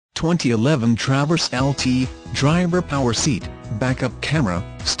2011 Traverse LT, driver power seat, backup camera,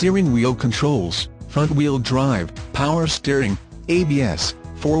 steering wheel controls, front-wheel drive, power steering, ABS,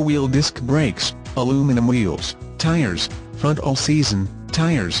 four-wheel disc brakes, aluminum wheels, tires, front all-season,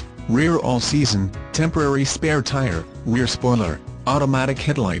 tires, rear all-season, temporary spare tire, rear spoiler, automatic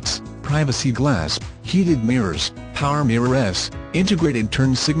headlights, privacy glass, heated mirrors, power mirrors, integrated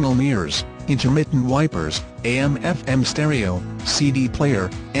turn signal mirrors, intermittent wipers, AM/FM stereo, CD player,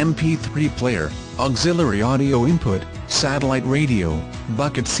 MP3 player, auxiliary audio input, satellite radio,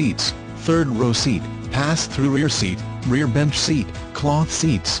 bucket seats, third row seat, pass-through rear seat, rear bench seat, cloth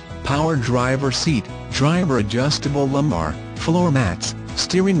seats, power driver seat, driver adjustable lumbar, floor mats,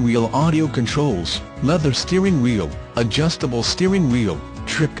 steering wheel audio controls, leather steering wheel, adjustable steering wheel,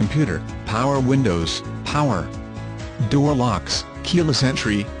 trip computer, power windows, power door locks, keyless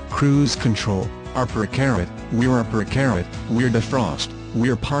entry, cruise control, upper carrot, rear defrost,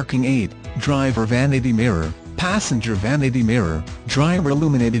 rear parking aid, driver vanity mirror, passenger vanity mirror, driver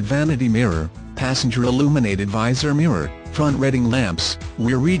illuminated vanity mirror, passenger illuminated visor mirror, front reading lamps,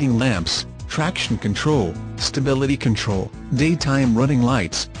 rear reading lamps, traction control, stability control, daytime running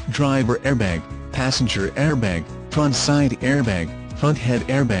lights, driver airbag, passenger airbag, front side airbag, front head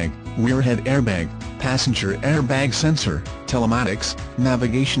airbag, rear head airbag, passenger airbag sensor, telematics,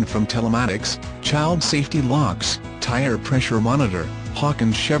 navigation from telematics, child safety locks, tire pressure monitor.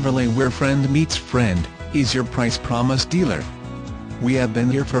 Hawkins Chevrolet, where friend meets friend, is your price promise dealer. We have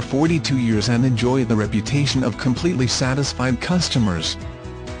been here for 42 years and enjoy the reputation of completely satisfied customers.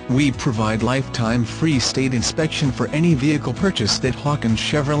 We provide lifetime free state inspection for any vehicle purchased at Hawkins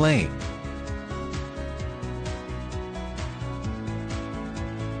Chevrolet.